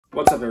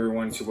What's up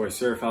everyone, it's your boy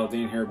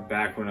Serafaldine here,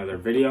 back with another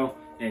video.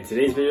 And in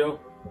today's video,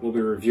 we'll be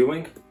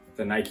reviewing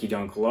the Nike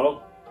Dunk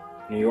Low,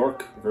 New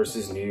York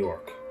versus New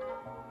York.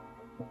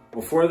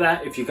 Before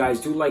that, if you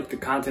guys do like the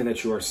content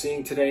that you are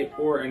seeing today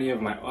or any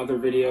of my other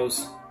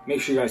videos,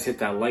 make sure you guys hit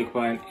that like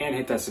button and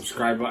hit that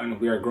subscribe button.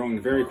 We are growing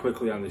very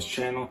quickly on this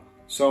channel.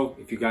 So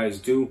if you guys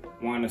do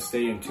want to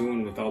stay in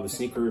tune with all the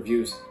sneaker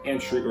reviews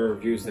and streetwear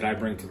reviews that I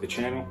bring to the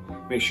channel,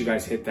 make sure you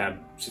guys hit that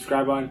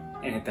subscribe button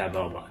and hit that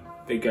bell button.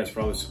 Thank you guys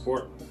for all the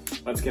support.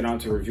 Let's get on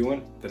to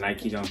reviewing the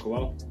Nike Dunk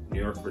Low,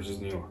 New York versus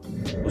New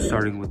York.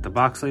 Starting with the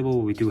box label,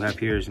 what we do have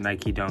here is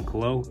Nike Dunk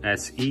Low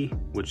SE,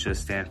 which does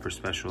stand for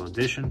Special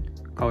Edition.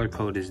 Color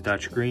code is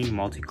Dutch Green,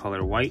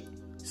 multicolor white,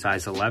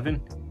 size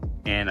 11.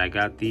 And I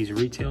got these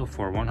retail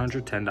for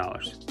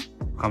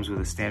 $110. Comes with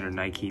a standard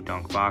Nike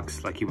Dunk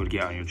box like you would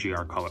get on your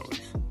GR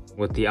colorways.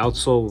 With the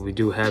outsole, what we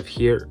do have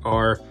here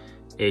are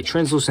a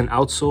translucent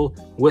outsole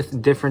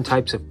with different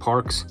types of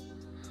parks.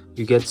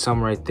 You get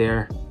some right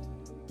there.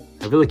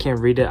 I really can't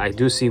read it. I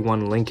do see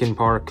one Lincoln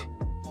Park,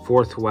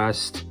 4th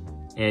West,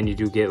 and you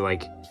do get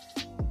like,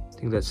 I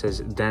think that says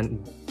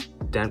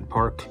Dent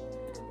Park.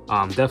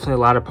 Definitely a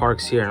lot of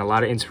parks here and a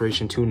lot of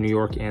inspiration to New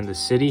York and the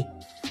city.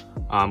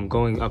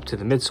 Going up to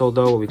the midsole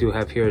though, what we do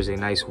have here is a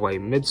nice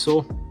white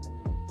midsole.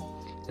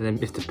 And then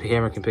if the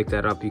camera can pick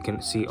that up, you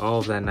can see all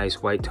of that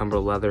nice white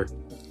tumbled leather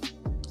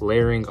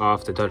layering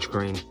off the Dutch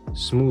Green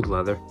smooth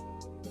leather.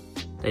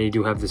 Then you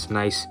do have this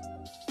nice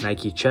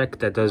Nike check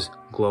that does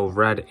glow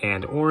red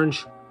and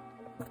orange.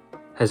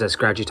 Has that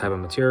scratchy type of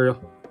material.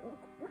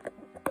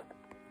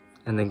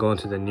 And then go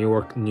into the New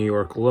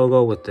York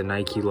logo with the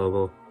Nike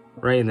logo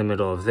right in the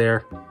middle of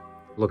there.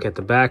 Look at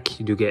the back,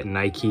 you do get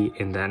Nike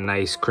in that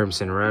nice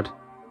crimson red.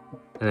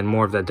 And then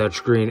more of that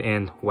Dutch green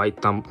and white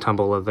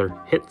tumble leather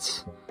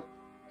hits.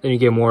 Then you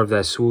get more of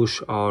that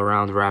swoosh all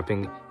around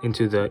wrapping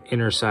into the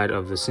inner side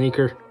of the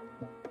sneaker.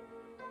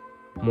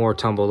 More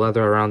tumble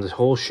leather around this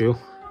whole shoe.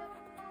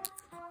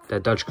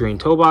 That Dutch green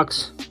toe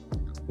box,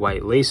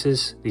 white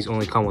laces. These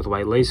only come with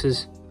white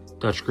laces.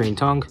 Dutch green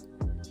tongue,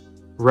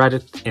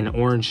 red and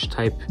orange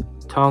type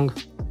tongue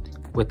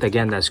with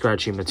again that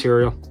scratchy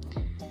material.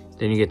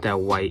 Then you get that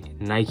white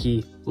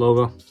Nike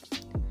logo.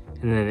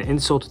 And then an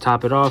insole to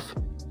top it off.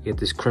 You get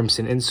this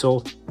crimson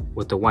insole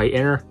with the white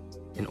inner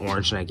and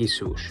orange Nike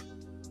swoosh.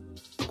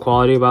 The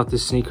quality about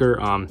this sneaker,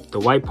 the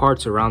white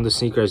parts around the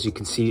sneaker, as you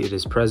can see, it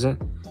is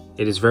present.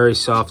 It is very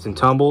soft and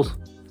tumbled.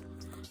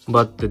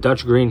 But the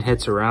Dutch green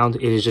hits around,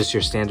 it is just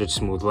your standard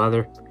smooth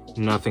leather.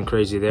 Nothing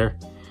crazy there.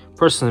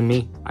 Personally,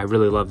 me, I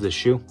really love this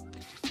shoe.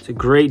 It's a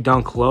great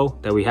Dunk Low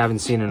that we haven't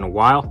seen in a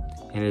while,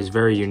 and it is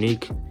very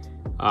unique.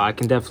 I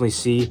can definitely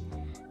see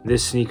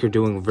this sneaker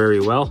doing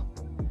very well.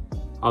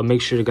 I'll make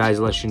sure to guys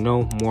let you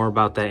know more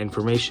about that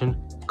information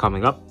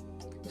coming up.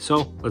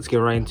 So let's get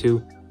right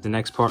into the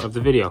next part of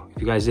the video.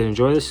 If you guys did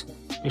enjoy this,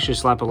 make sure to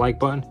slap a like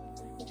button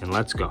and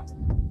let's go.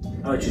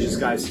 All right, you just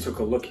guys took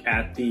a look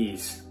at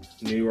these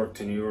New York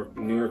to New York,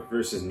 New York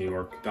versus New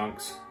York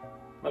Dunks.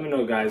 Let me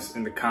know guys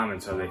in the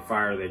comments, are they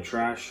fire, are they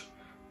trash?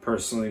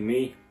 Personally,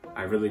 me,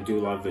 I really do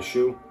love the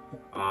shoe.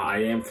 I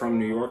am from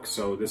New York,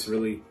 so this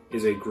really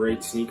is a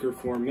great sneaker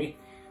for me.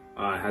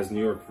 It has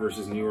New York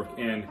versus New York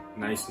and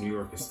nice New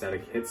York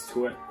aesthetic hits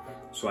to it.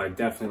 So I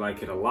definitely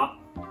like it a lot.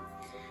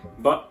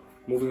 But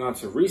moving on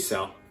to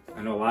resell,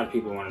 I know a lot of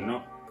people want to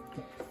know.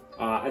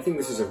 I think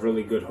this is a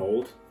really good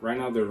hold. Right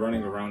now they're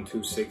running around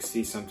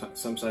 260, some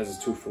sizes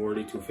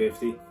 240,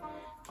 250.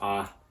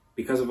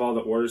 Because of all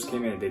the orders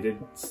came in, they did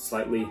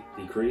slightly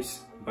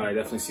decrease, but I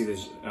definitely see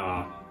this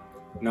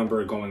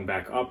number going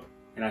back up.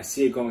 And I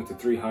see it going to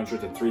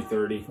 300 to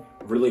 330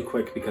 really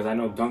quick because I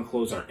know Dunk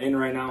Lows are in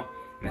right now,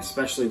 and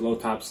especially low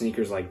top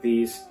sneakers like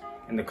these.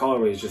 And the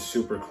colorway is just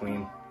super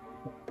clean,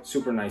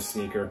 super nice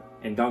sneaker.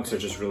 And Dunks are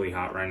just really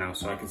hot right now,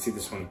 so I can see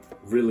this one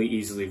really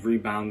easily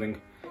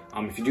rebounding.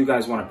 If you do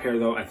guys want a pair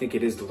though, I think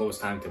it is the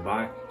lowest time to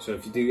buy. So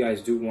if you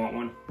guys do want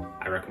one,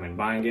 I recommend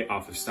buying it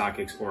off of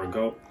StockX or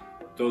Go.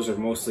 Those are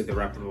mostly the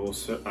reputable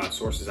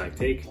sources I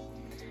take.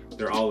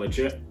 They're all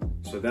legit.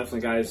 So definitely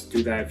guys,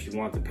 do that if you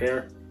want the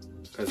pair,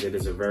 because it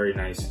is a very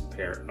nice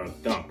pair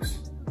of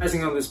Dunks.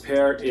 Pricing on this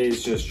pair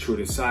is just true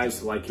to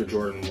size, like your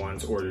Jordan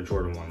 1s or your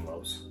Jordan 1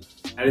 Lows.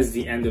 That is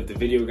the end of the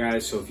video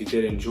guys. So if you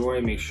did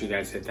enjoy, make sure you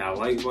guys hit that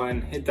like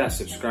button, hit that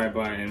subscribe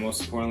button, and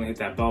most importantly, hit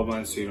that bell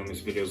button so you don't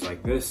miss videos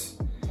like this,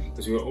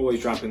 because we are always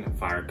dropping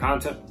fire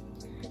content.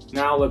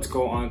 Now let's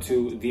go on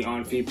to the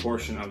on-feed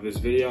portion of this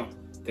video.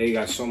 Thank you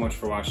guys so much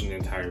for watching the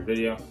entire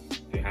video.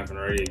 If you haven't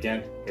already,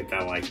 again, hit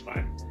that like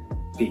button.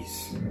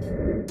 Peace.